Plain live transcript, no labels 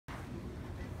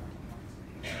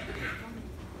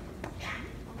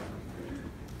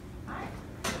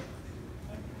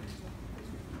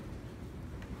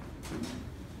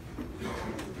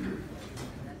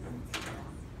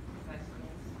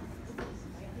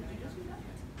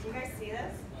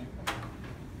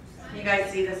You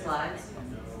guys see the slides?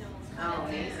 Oh,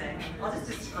 amazing. I'll just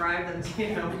describe them to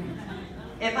you.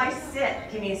 If I sit,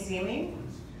 can you see me?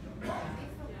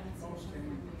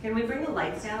 Can we bring the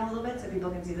lights down a little bit so people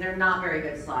can see? They're not very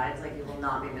good slides, like you will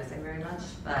not be missing very much,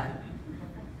 but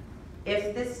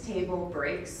if this table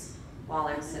breaks while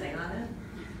I'm sitting on it,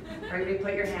 everybody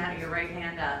put your right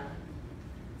hand up.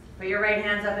 Put your right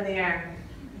hands up in the air.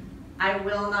 I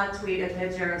will not tweet a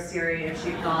picture of Siri if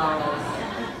she falls.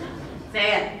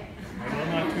 Say it. I will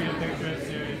not tweet a picture of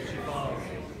Siri if she falls.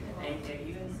 Thank you.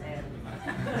 You can say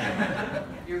it.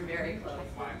 You're very close.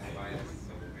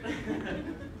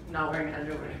 Not wearing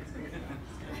underwear.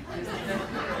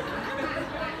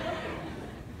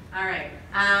 All right.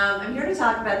 I'm here to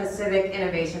talk about the Civic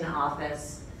Innovation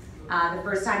Office. The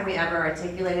first time we ever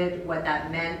articulated what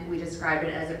that meant, we described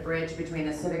it as a bridge between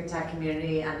the civic tech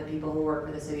community and the people who work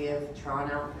for the city of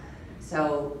Toronto.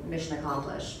 So, mission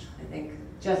accomplished. I think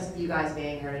just you guys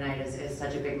being here tonight is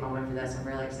such a big moment for this. I'm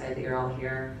really excited that you're all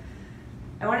here.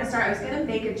 I want to start, I was going to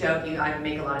make a joke. I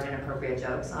make a lot of inappropriate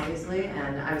jokes, obviously,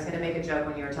 and I was going to make a joke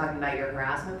when you were talking about your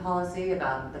harassment policy,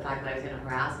 about the fact that I was going to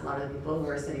harass a lot of the people who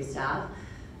are city staff.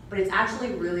 But it's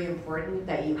actually really important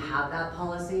that you have that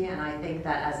policy, and I think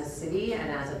that as a city and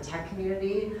as a tech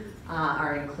community,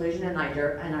 our inclusion and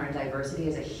our diversity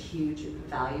is a huge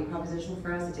value proposition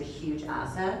for us. It's a huge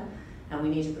asset, and we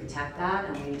need to protect that,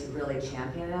 and we need to really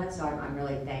champion it. So I'm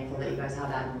really thankful that you guys have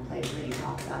that in place and that you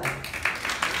talk about it.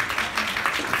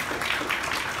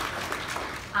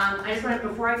 I just want to,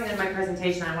 before I get into my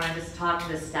presentation, I want to just talk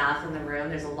to the staff in the room.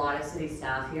 There's a lot of city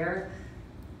staff here.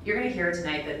 You're going to hear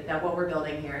tonight that what we're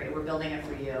building here, we're building it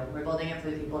for you. We're building it for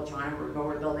the people of Toronto, but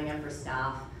we're building it for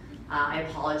staff. I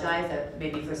apologize that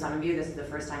maybe for some of you, this is the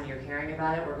first time you're hearing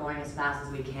about it. We're going as fast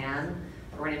as we can.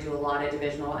 We're going to do a lot of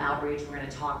divisional outreach. We're going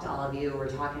to talk to all of you. We're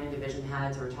talking to division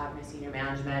heads. We're talking to senior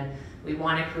management. We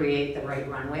want to create the right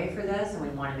runway for this, and we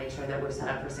want to make sure that we're set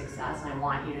up for success. And I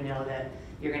want you to know that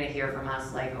you're going to hear from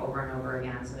us like over and over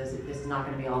again. So this is not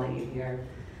going to be all that you hear.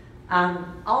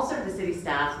 Also to the city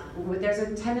staff, there's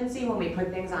a tendency when we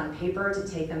put things on paper to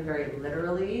take them very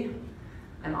literally.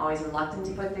 I'm always reluctant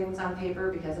to put things on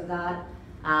paper because of that.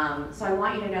 So I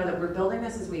want you to know that we're building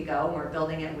this as we go, and we're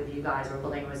building it with you guys. We're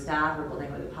building it with staff, we're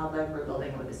building it with the public, we're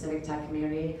building it with the civic tech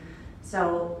community.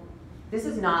 So this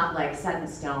is not like set in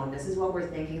stone. This is what we're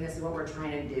thinking, this is what we're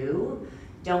trying to do.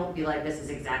 Don't be like, this is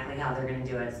exactly how they're gonna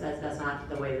do it. So that's not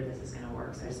the way that this is gonna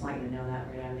work. So I just want you to know that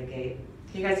right out of the gate.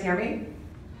 Can you guys hear me?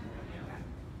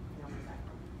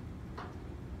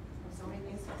 So many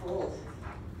things to hold. Do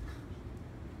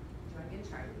you want to get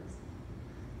in charge of this?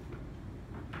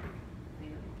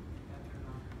 Anybody?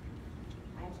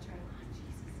 I have to turn it on,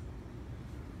 Jesus.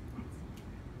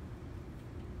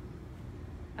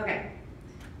 Okay,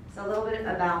 so a little bit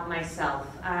about myself.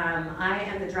 I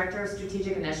am the Director of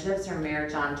Strategic Initiatives for Mayor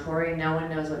John Tory. No one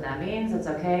knows what that means. It's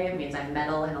okay. It means I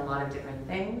meddle in a lot of different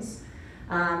things.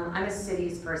 I'm a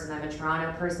cities person. I'm a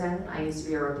Toronto person. I used to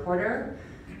be a reporter.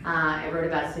 I wrote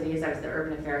about cities. I was the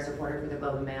urban affairs reporter for the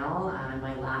Globe and Mail in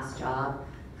my last job.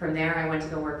 From there, I went to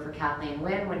go work for Kathleen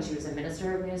Wynne when she was a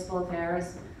Minister of Municipal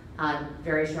Affairs.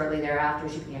 Very shortly thereafter,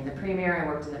 she became the Premier. I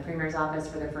worked in the Premier's office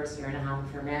for the first year and a half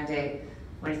of her mandate.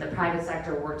 Went to the private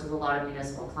sector, worked with a lot of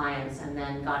municipal clients, and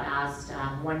then got asked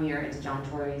 1 year into John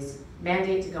Tory's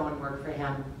mandate to go and work for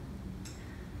him.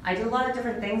 I did a lot of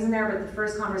different things in there, but the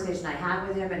first conversation I had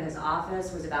with him in his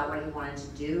office was about what he wanted to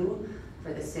do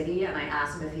for the city, and I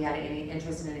asked him if he had any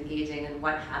interest in engaging in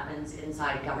what happens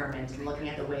inside government and looking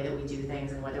at the way that we do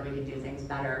things and whether we can do things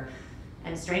better.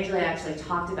 And strangely, I actually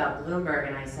talked about Bloomberg,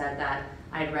 and I said that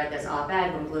I had read this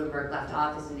op-ed when Bloomberg left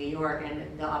office in New York,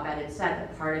 and the op-ed had said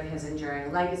that part of his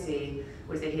enduring legacy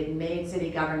was that he had made city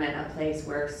government a place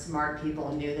where smart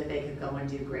people knew that they could go and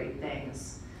do great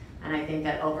things. And I think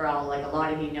that overall, like a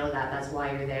lot of you know that, that's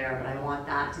why you're there, but I want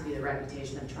that to be the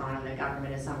reputation of Toronto, that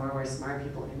government is somewhere where smart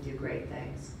people can do great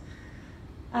things.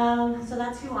 So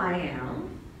that's who I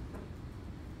am.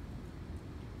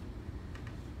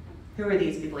 Who are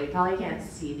these people? You probably can't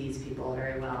see these people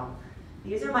very well.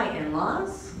 These are my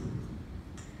in-laws.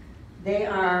 They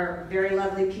are very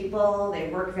lovely people. They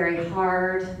work very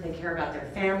hard. They care about their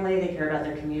family. They care about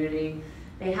their community.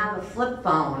 They have a flip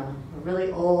phone, a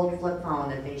really old flip phone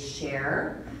that they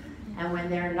share, and when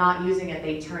they're not using it,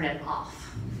 they turn it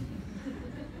off.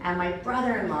 And my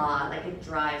brother-in-law, like, it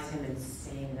drives him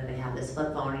insane that they have this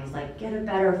flip phone. He's like, get a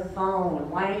better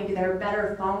phone. Why don't you, there are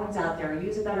better phones out there.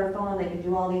 Use a better phone, they can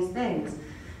do all these things.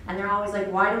 And they're always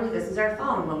like, why do we, this is our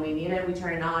phone. When we need it, we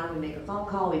turn it on, we make a phone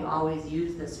call. We've always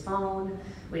used this phone.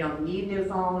 We don't need new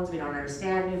phones. We don't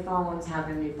understand new phones. Have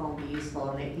a new phone be useful.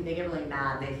 And they get really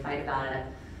mad. They fight about it.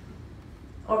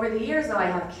 Over the years though, I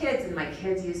have kids and my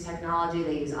kids use technology,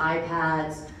 they use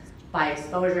iPads by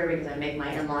exposure because I make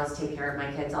my in-laws take care of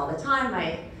my kids all the time.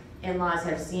 My in-laws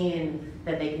have seen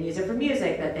that they can use it for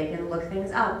music, that they can look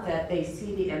things up, that they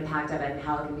see the impact of it and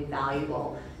how it can be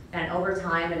valuable. And over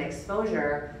time and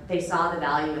exposure, they saw the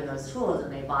value in those tools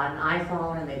and they bought an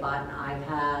iPhone and they bought an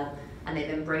iPad and they've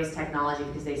embraced technology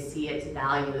because they see its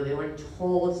value. They weren't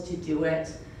told to do it.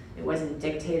 It wasn't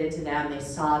dictated to them. They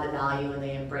saw the value and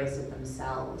they embraced it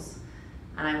themselves.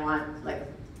 And I want, like,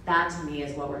 that to me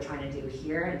is what we're trying to do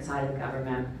here inside of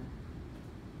government.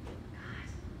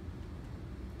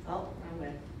 God. Oh, wrong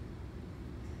way.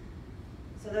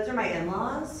 So those are my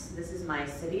in-laws. This is my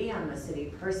city. I'm a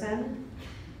city person.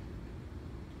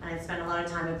 And I spent a lot of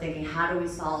time thinking, how do we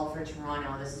solve for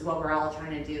Toronto? This is what we're all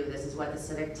trying to do. This is what the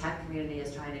civic tech community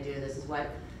is trying to do. This is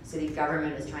what city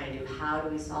government is trying to do. How do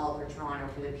we solve for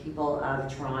Toronto, for the people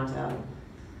of Toronto?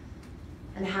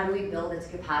 And how do we build its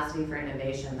capacity for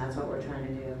innovation? That's what we're trying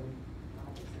to do.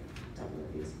 I'll just double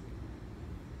these.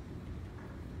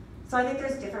 So I think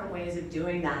there's different ways of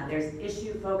doing that. There's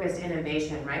issue-focused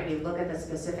innovation, right? We look at the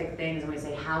specific things and we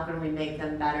say, how can we make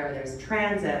them better? There's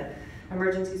transit,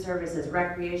 emergency services,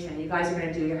 recreation. You guys are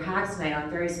going to do your hacks tonight on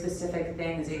very specific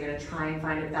things that you're going to try and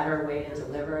find a better way to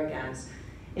deliver against.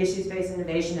 Issues-based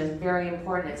innovation is very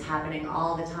important. It's happening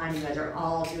all the time. You guys are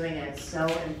all doing it. It's so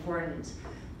important.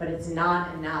 But it's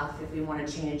not enough if we want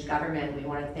to change government. We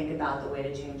want to think about the way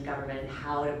to change government and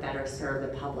how to better serve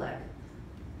the public.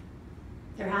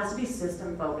 There has to be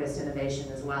system-focused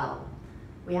innovation as well.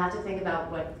 We have to think about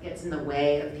what gets in the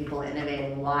way of people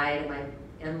innovating. Why do my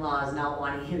in-laws not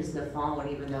want to use the phone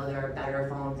even though there are better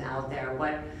phones out there?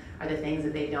 What are the things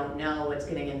that they don't know, what's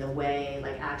getting in the way,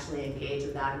 like actually engage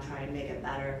with that and try and make it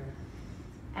better.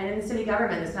 And in city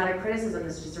government, it's not a criticism,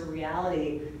 it's just a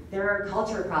reality. There are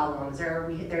culture problems,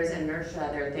 there's inertia,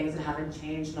 there are things that haven't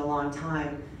changed in a long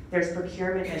time. There's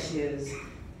procurement issues.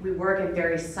 We work in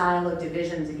very siloed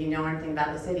divisions. If you know anything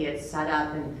about the city, it's set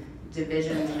up in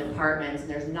divisions and departments, and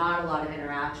there's not a lot of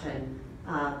interaction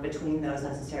between those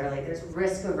necessarily. There's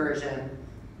risk aversion.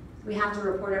 We have to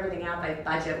report everything out by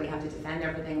budget. We have to defend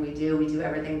everything we do. We do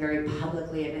everything very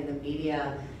publicly and in the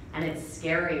media. And it's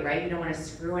scary, right? You don't want to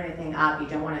screw anything up. You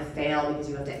don't want to fail because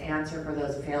you have to answer for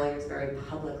those failures very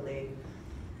publicly.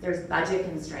 There's budget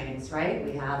constraints, right?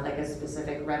 We have like a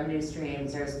specific revenue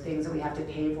streams. There's things that we have to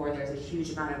pay for. There's a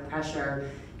huge amount of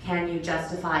pressure. Can you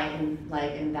justify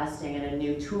investing in a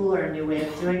new tool or a new way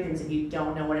of doing things if you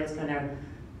don't know what it's going to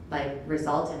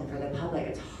result in for the public?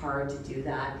 It's hard to do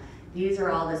that. These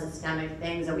are all the systemic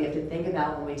things that we have to think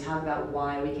about when we talk about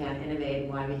why we can't innovate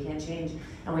and why we can't change.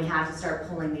 And we have to start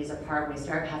pulling these apart. We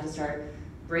have to start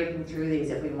breaking through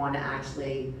these if we want to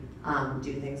actually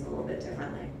do things a little bit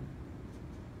differently.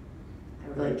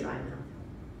 I'm really dry now.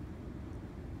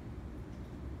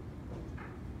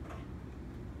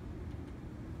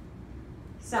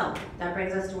 So that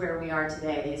brings us to where we are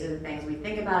today. These are the things we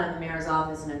think about in the mayor's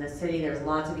office and in the city. There's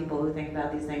lots of people who think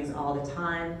about these things all the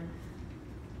time.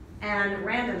 And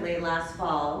randomly last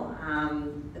fall,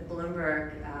 the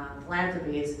Bloomberg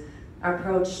Philanthropies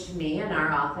approached me in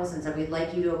our office and said, we'd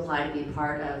like you to apply to be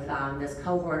part of this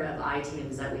cohort of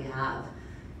I-teams that we have.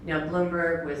 You know,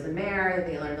 Bloomberg was the mayor,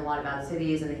 they learned a lot about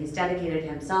cities, and he's dedicated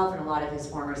himself and a lot of his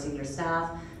former senior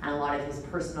staff and a lot of his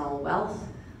personal wealth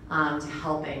to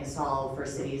helping solve for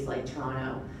cities like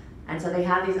Toronto. And so they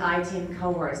have these I-team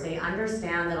cohorts. They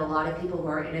understand that a lot of people who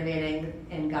are innovating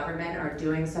in government are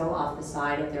doing so off the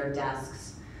side of their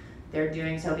desks. They're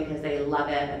doing so because they love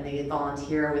it and they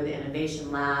volunteer with the Innovation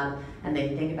Lab and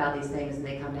they think about these things and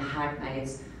they come to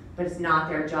Hacknights, but it's not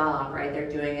their job, right? They're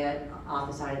doing it off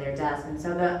the side of their desk. And so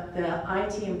the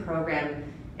I-team program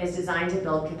is designed to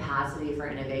build capacity for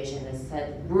innovation. It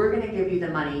said, we're gonna give you the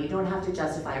money. You don't have to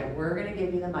justify it. We're gonna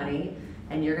give you the money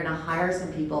and you're gonna hire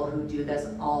some people who do this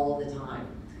all the time.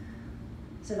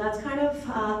 So that's kind of,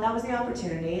 that was the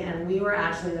opportunity, and we were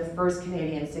actually the first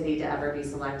Canadian city to ever be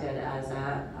selected as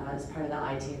part of the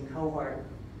I-team cohort.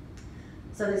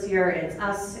 So this year it's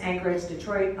us, Anchorage,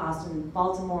 Detroit, Austin,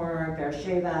 Baltimore,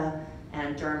 Beersheba,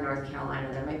 and Durham, North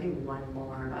Carolina. There might be one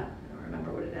more, but I don't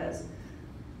remember what it is.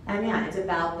 And yeah, it's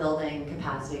about building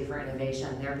capacity for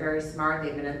innovation. They're very smart,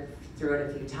 they've been through it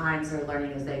a few times, they're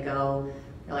learning as they go.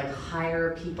 They're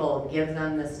hire people, give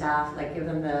them the staff, give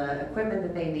them the equipment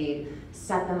that they need,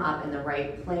 set them up in the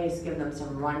right place, give them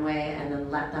some runway, and then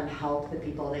let them help the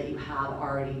people that you have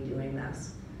already doing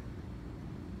this.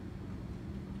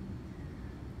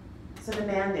 So the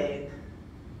mandate.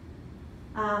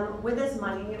 With this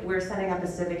money, we're setting up a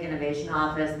Civic Innovation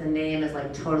Office. The name is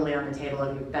like totally on the table.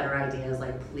 If you have better ideas,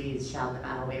 like please shout them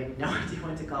out. We have no idea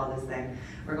what to call this thing.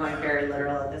 We're going very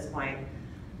literal at this point.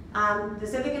 The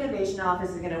Civic Innovation Office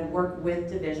is going to work with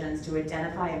divisions to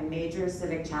identify a major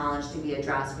civic challenge to be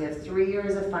addressed. We have 3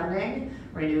 years of funding.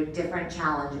 We're going to do a different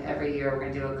challenge every year. We're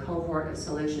going to do a cohort of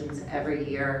solutions every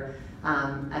year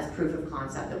as proof of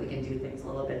concept that we can do things a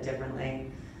little bit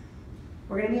differently.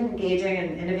 We're going to be engaging in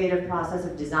an innovative process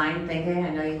of design thinking.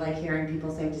 I know you like hearing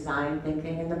people say design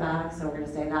thinking in the back, so we're going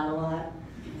to say that a lot.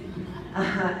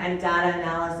 And data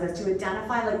analysis to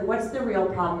identify like what's the real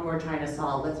problem we're trying to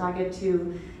solve. Let's not get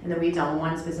too in the weeds on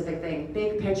one specific thing.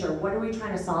 Big picture, what are we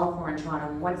trying to solve for in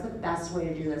Toronto? What's the best way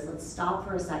to do this? Let's stop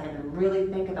for a second and really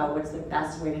think about what's the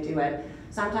best way to do it.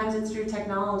 Sometimes it's through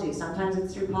technology, sometimes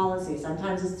it's through policy,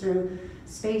 sometimes it's through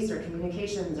space or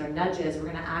communications or nudges.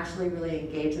 We're going to actually really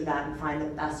engage with that and find the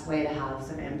best way to have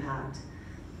some impact.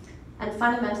 And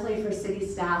fundamentally for city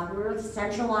staff, we're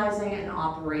centralizing and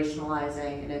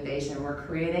operationalizing innovation. We're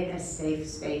creating a safe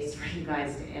space for you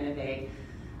guys to innovate.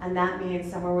 And that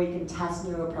means somewhere where you can test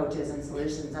new approaches and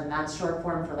solutions. And that's short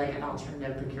form for like an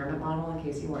alternative procurement model, in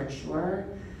case you weren't sure.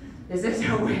 This is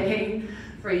a way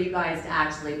for you guys to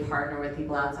actually partner with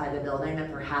people outside the building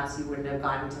that perhaps you wouldn't have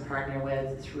gotten to partner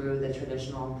with through the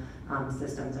traditional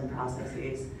systems and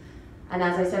processes. And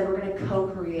as I said, we're going to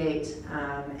co-create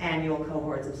annual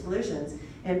cohorts of solutions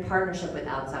in partnership with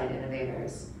outside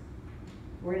innovators.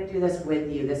 We're going to do this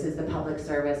with you. This is the public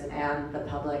service and the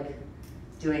public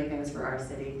doing things for our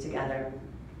city together.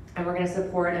 And we're going to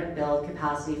support and build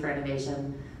capacity for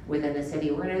innovation within the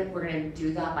city. We're going to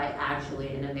do that by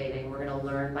actually innovating. We're going to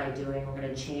learn by doing. We're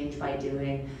going to change by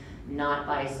doing, not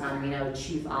by some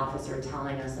chief officer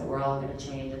telling us that we're all going to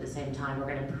change at the same time.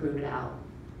 We're going to prove it out.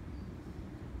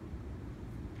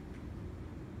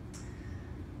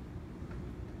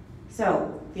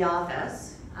 So, the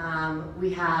office,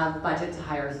 we have budget to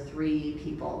hire 3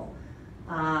 people.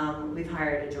 We've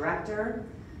hired a director.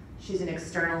 She's an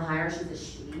external hire, she's a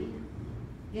she.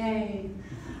 Yay.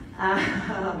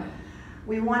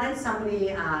 We wanted somebody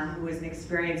who was an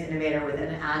experienced innovator with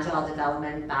an agile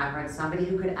development background, somebody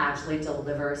who could actually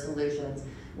deliver solutions.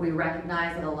 We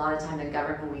recognize that a lot of time in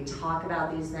government we talk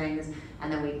about these things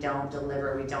and then we don't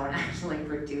deliver, we don't actually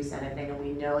produce anything, and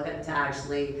we know that to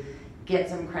actually get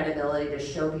some credibility, to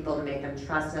show people, to make them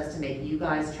trust us, to make you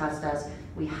guys trust us,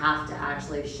 we have to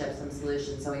actually ship some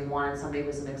solutions. So we wanted somebody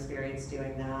with some experience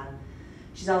doing that.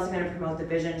 She's also going to promote the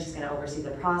vision. She's going to oversee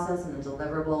the process and the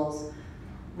deliverables.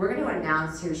 We're going to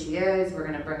announce who she is. We're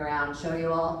going to bring her out and show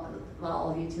you all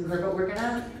of you to her. But we're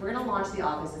going to launch the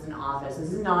office as an office.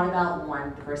 This is not about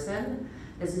one person.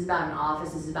 This is about an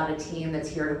office. This is about a team that's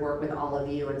here to work with all of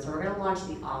you. And so we're going to launch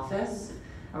the office.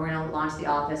 And we're going to launch the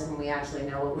office when we actually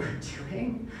know what we're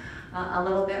doing a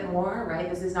little bit more, right?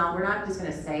 We're not just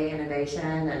going to say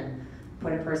innovation and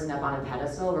put a person up on a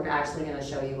pedestal. We're actually going to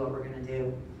show you what we're going to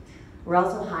do. We're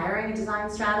also hiring a design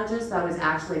strategist. That was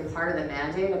actually part of the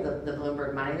mandate of the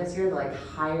Bloomberg money this year, to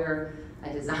hire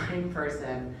a design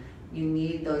person. You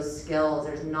need those skills.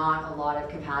 There's not a lot of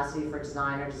capacity for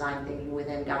design or design thinking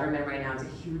within government right now. It's a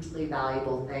hugely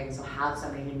valuable thing. So have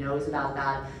somebody who knows about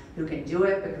that, who can do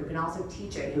it, but who can also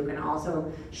teach it, who can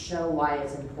also show why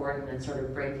it's important and sort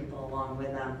of bring people along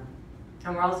with them.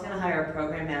 And we're also going to hire a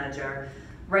program manager.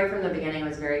 Right from the beginning, it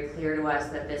was very clear to us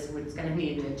that this was going to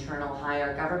be an internal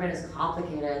hire. Government is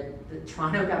complicated. The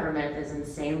Toronto government is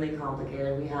insanely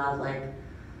complicated. We have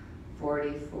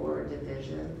 44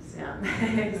 divisions, yeah.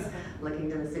 Looking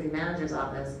to the city manager's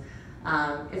office.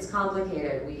 It's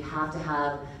complicated. We have to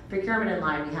have procurement in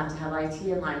line, we have to have IT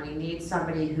in line. We need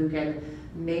somebody who can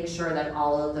make sure that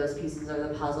all of those pieces of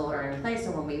the puzzle are in place,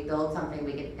 and when we build something,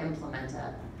 we can implement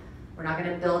it. We're not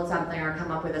going to build something or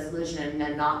come up with a solution and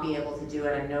then not be able to do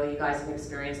it. I know you guys have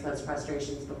experienced those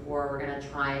frustrations before. We're going to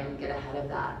try and get ahead of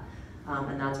that.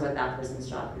 And that's what that person's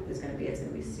job is going to be. It's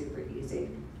going to be super easy.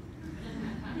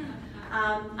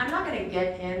 I'm not going to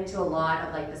get into a lot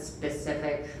of the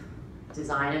specific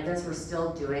design of this. We're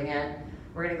still doing it.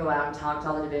 We're going to go out and talk to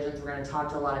all the divisions. We're going to talk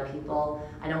to a lot of people.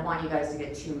 I don't want you guys to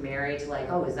get too married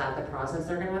to oh, is that the process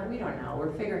they're going to have? We don't know.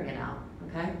 We're figuring it out,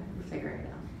 okay? We're figuring it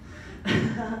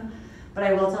out. But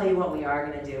I will tell you what we are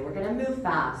going to do. We're going to move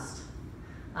fast.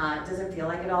 It doesn't feel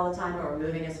like it all the time, but we're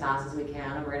moving as fast as we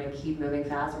can, and we're going to keep moving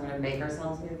fast. We're going to make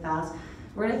ourselves move fast.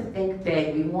 We're going to think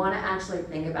big. We want to actually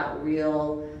think about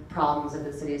real problems that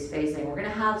the city is facing. We're going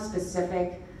to have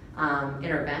specific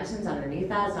interventions underneath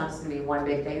that. It's not just going to be one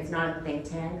big thing. It's not a think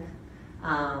tank,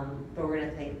 but we're going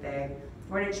to think big.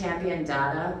 We're going to champion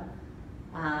data.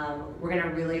 We're going to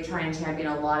really try and champion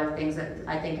a lot of things that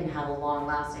I think can have a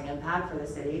long-lasting impact for the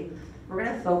city. We're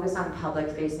going to focus on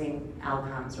public-facing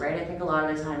outcomes, right? I think a lot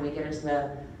of the time we get into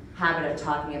the habit of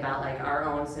talking about like our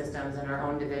own systems and our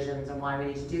own divisions and why we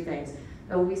need to do things.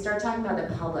 But when we start talking about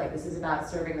the public, this is about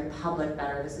serving the public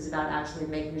better. This is about actually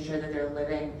making sure that they're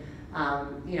living,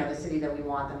 the city that we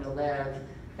want them to live.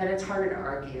 Then it's harder to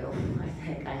argue,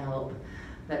 I hope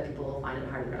that people will find it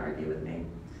harder to argue with me.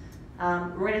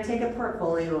 We're going to take a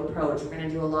portfolio approach. We're going to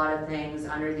do a lot of things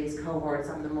under these cohorts.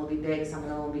 Some of them will be big, some of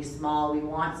them will be small. We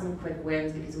want some quick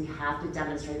wins because we have to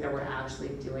demonstrate that we're actually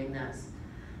doing this.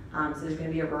 So there's going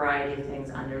to be a variety of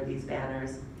things under these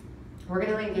banners. We're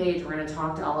going to engage. We're going to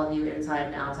talk to all of you inside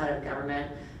and outside of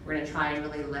government. We're going to try and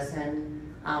really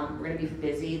listen. We're going to be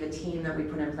busy. The team that we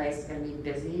put in place is going to be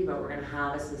busy, but we're going to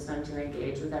have a system to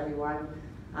engage with everyone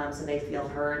so they feel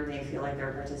heard and they feel like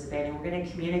they're participating. We're going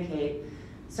to communicate.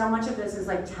 So much of this is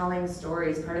like telling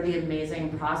stories. Part of the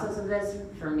amazing process of this,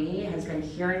 for me, has been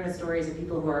hearing the stories of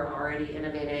people who are already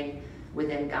innovating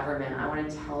within government. I want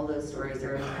to tell those stories.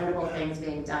 There are incredible things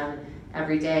being done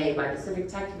every day by the civic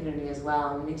tech community as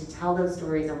well. And we need to tell those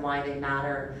stories and why they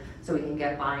matter so we can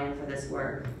get buy-in for this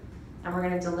work. And we're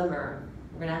going to deliver.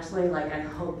 We're going to actually, I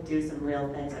hope, do some real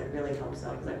things. I really hope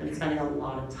so, because I've been spending a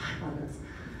lot of time on this.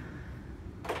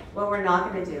 What we're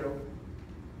not going to do,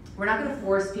 we're not going to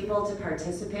force people to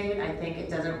participate. I think it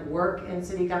doesn't work in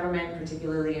city government,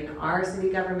 particularly in our city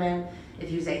government.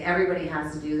 If you say everybody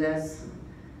has to do this,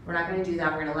 we're not going to do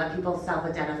that. We're going to let people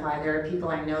self-identify. There are people,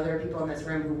 I know there are people in this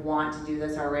room who want to do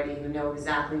this already, who know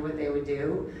exactly what they would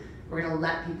do. We're going to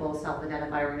let people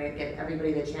self-identify. We're going to get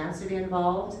everybody the chance to be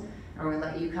involved, and we're going to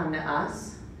let you come to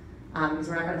us, because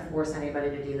we're not going to force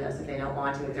anybody to do this if they don't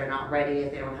want to, if they're not ready,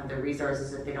 if they don't have the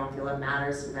resources, if they don't feel it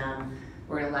matters to them.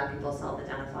 We're going to let people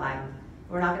self-identify.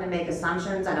 We're not going to make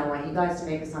assumptions. I don't want you guys to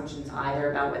make assumptions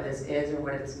either about what this is or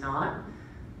what it's not.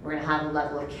 We're going to have a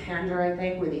level of candor, I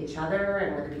think, with each other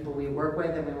and with the people we work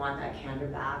with, and we want that candor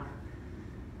back.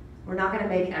 We're not going to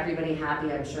make everybody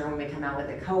happy. I'm sure when we come out with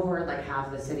a cohort, like half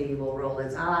the city will roll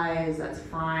its eyes. That's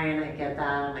fine. I get that.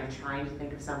 I'm like trying to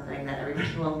think of something that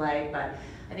everybody will like, but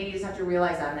I think you just have to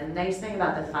realize that. And the nice thing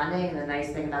about the funding and the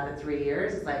nice thing about the 3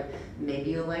 years is like,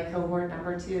 maybe you'll like cohort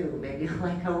number 2, maybe you'll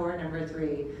like cohort number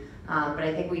 3. But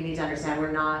I think we need to understand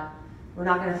we're not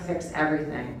going to fix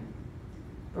everything,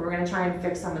 but we're going to try and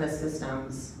fix some of the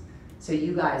systems so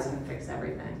you guys can fix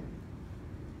everything.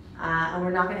 And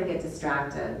we're not going to get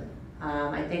distracted.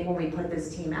 I think when we put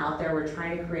this team out there, we're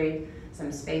trying to create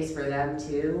some space for them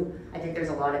too. I think there's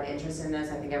a lot of interest in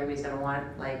this. I think everybody's going to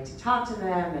want to talk to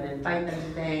them and invite them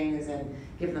to things and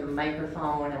give them a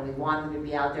microphone, and we want them to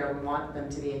be out there, and we want them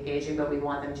to be engaging, but we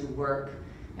want them to work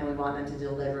and we want them to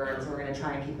deliver, and so we're going to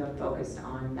try and keep them focused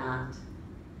on that.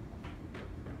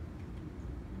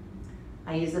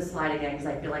 I use this slide again because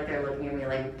I feel like they're looking at me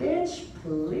like, bitch,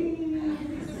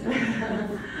 please.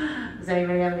 Does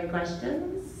anybody have any questions?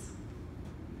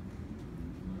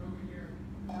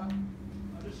 I'll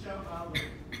just shout out,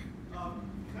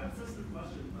 kind of sensitive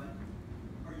question, but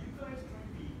are you guys trying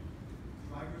to be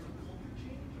drivers of culture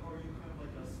change, or are you kind of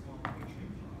like a small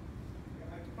change shop?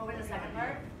 What was the second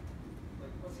part?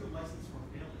 Like, what's your license for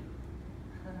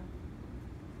failure?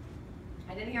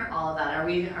 I didn't hear all of that. Are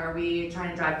we trying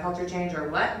to drive culture change or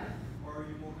what? Or are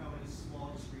you more kind of like a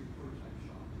small, discrete prototype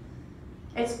shop?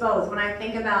 It's both. When I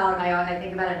think about, I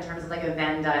think about it in terms of like a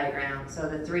Venn diagram. So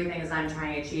the 3 things I'm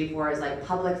trying to achieve for is like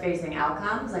public-facing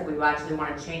outcomes. Like we actually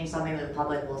want to change something that the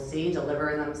public will see,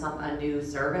 deliver them a new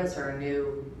service or a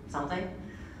new something.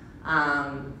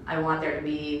 I want there to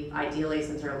be ideally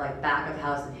some sort of like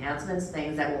back-of-house enhancements,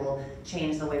 things that will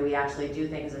change the way we actually do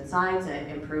things inside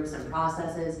and improve some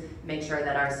processes, make sure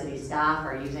that our city staff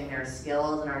are using their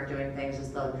skills and aren't doing things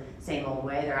just the same old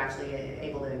way. They're actually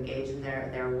able to engage in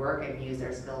their work and use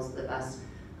their skills the best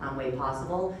way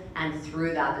possible. And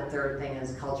through that, the 3rd thing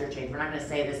is culture change. We're not going to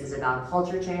say this is about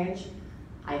culture change.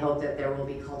 I hope that there will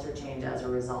be culture change as a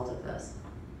result of this.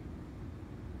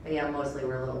 But yeah, mostly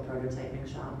we're a little prototyping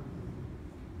shop.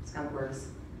 Skunk works.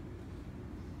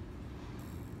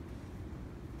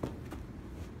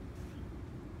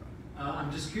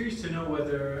 I'm just curious to know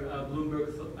whether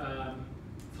Bloomberg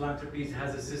Philanthropies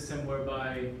has a system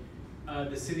whereby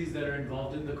the cities that are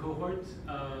involved in the cohort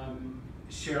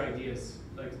share ideas,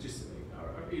 like just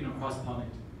cross-pollinate.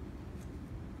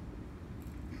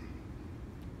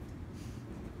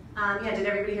 Yeah, did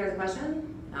everybody hear the question?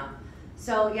 No.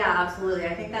 So yeah, absolutely.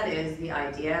 I think that is the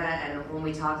idea, and when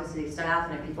we talk to city staff,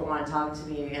 and if people want to talk to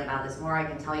me about this more, I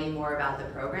can tell you more about the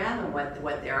program and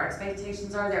what their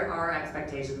expectations are. There are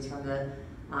expectations from the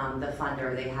the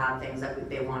funder. They have things that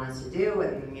they want us to do,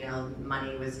 and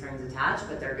money with strings attached,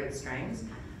 but they're good strings.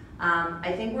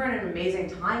 I think we're in an amazing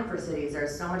time for cities.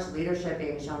 There's so much leadership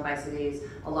being shown by cities.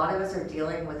 A lot of us are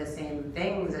dealing with the same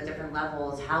things at different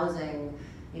levels: housing,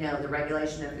 the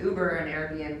regulation of Uber and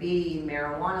Airbnb,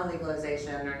 marijuana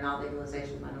legalization or not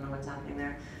legalization. I don't know what's happening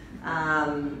there.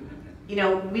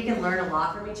 We can learn a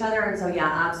lot from each other, and so yeah,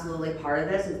 absolutely part of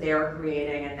this is they're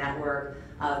creating a network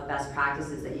of best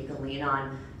practices that you can lean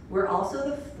on. We're also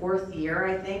the 4th year,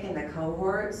 I think, in the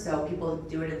cohort, so people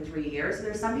do it in 3 years. So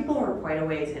there's some people who are quite a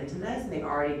ways into this, and they've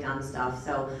already done stuff.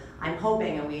 So I'm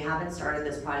hoping, and we haven't started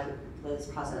this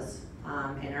process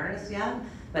in earnest yet,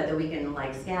 but that we can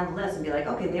scan the list and be like,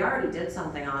 okay, they already did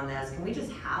something on this. Can we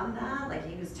just have that?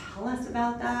 Can you just tell us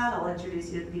about that? I'll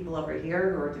introduce you to the people over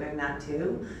here who are doing that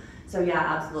too. So yeah,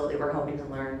 absolutely, we're hoping to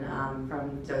learn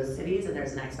from those cities, and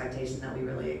there's an expectation that we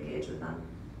really engage with them.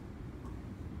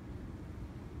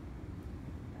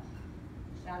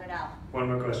 Shout it out. One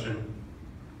more question.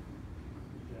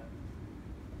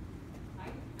 I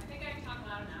think I can talk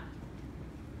loud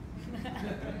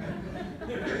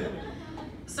enough.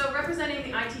 So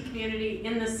representing the IT community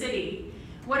in the city,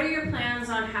 what are your plans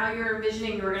on how you're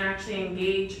envisioning you're going to actually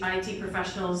engage IT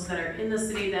professionals that are in the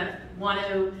city that want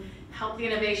to help the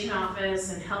Innovation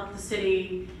Office and help the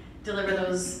city deliver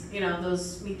those,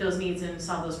 meet those needs and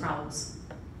solve those problems?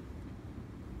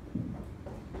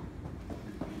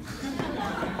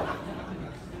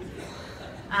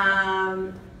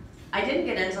 I didn't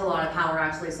get into a lot of how we're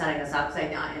actually setting this up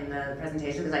in the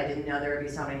presentation because I didn't know there would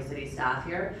be so many city staff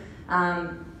here.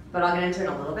 But I'll get into it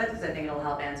in a little bit because I think it'll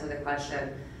help answer the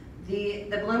question. The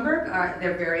Bloomberg,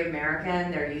 they're very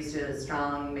American. They're used to a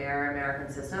strong mayor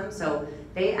American system. So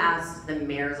they asked the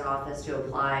mayor's office to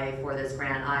apply for this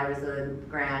grant. I was the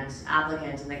grant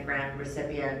applicant and the grant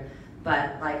recipient.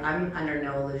 But I'm under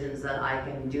no illusions that I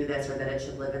can do this or that it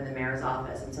should live in the mayor's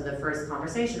office. And so the first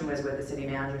conversation was with the city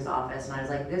manager's office, and I was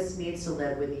like, this needs to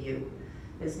live with you.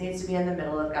 This needs to be in the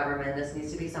middle of government. This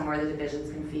needs to be somewhere the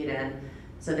divisions can feed in.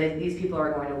 So that these people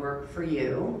are going to work for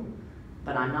you,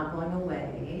 but I'm not going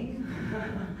away.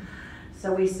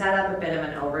 So we set up a bit of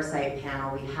an oversight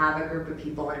panel. We have a group of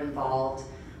people involved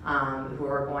who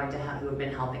have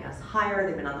been helping us hire.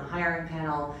 They've been on the hiring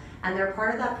panel, and they're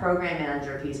part of that program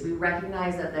manager piece. We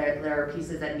recognize that there are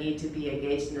pieces that need to be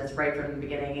engaged in this right from the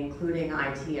beginning, including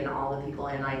IT and all the people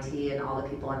in IT and all the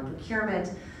people in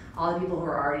procurement, all the people who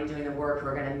are already doing the work, who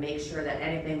are going to make sure that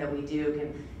anything that we do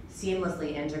can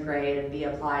seamlessly integrate and be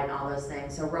applied and all those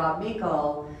things. So Rob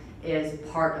Meikle is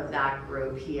part of that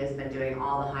group. He has been doing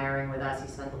all the hiring with us. He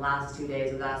spent the last 2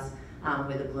 days with us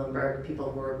with the Bloomberg people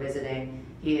who were visiting.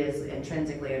 He is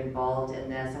intrinsically involved in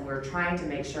this, and we're trying to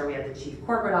make sure we have the chief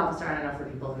corporate officer. I don't know for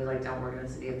people who don't work in the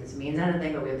city if this means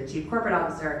anything, but we have the chief corporate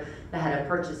officer, the head of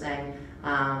purchasing,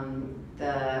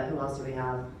 who else do we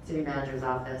have? City manager's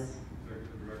office.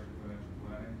 Executive Director of Financial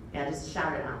Planning. Yeah, just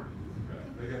shout it out.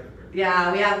 Okay.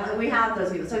 Yeah, we have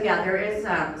those people. So yeah, there is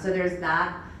there's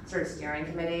that sort of steering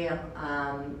committee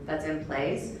that's in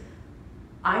place.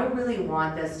 I really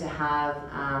want this to have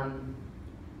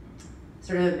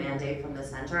sort of a mandate from the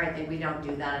center. I think we don't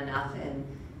do that enough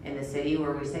in the city,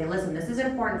 where we say, listen, this is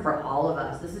important for all of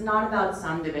us. This is not about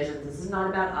some divisions. This is not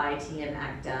about IT and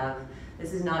ECDEV.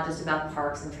 This is not just about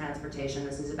parks and transportation.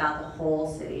 This is about the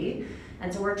whole city.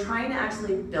 And so we're trying to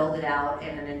actually build it out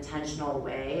in an intentional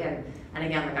way. And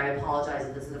again, I apologize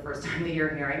if this is the first time that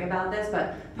you're hearing about this,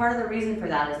 but part of the reason for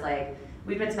that is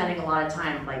we've been spending a lot of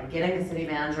time getting the city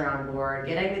manager on board,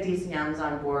 getting the DCMs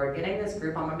on board, getting this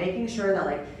group on, making sure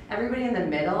that everybody in the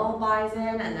middle buys in,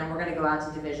 and then we're gonna go out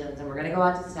to divisions, and we're gonna go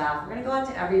out to staff, we're gonna go out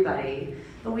to everybody.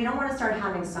 But we don't want to start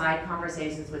having side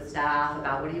conversations with staff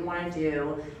about what do you want to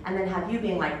do, and then have you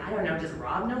being I don't know, does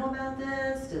Rob know about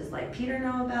this? Does Peter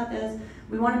know about this?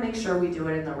 We want to make sure we do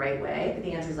it in the right way. But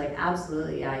the answer is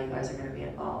absolutely, yeah, you guys are going to be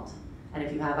involved. And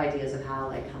if you have ideas of how,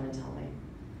 come and tell me.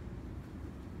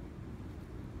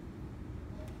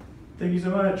 Thank you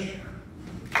so much.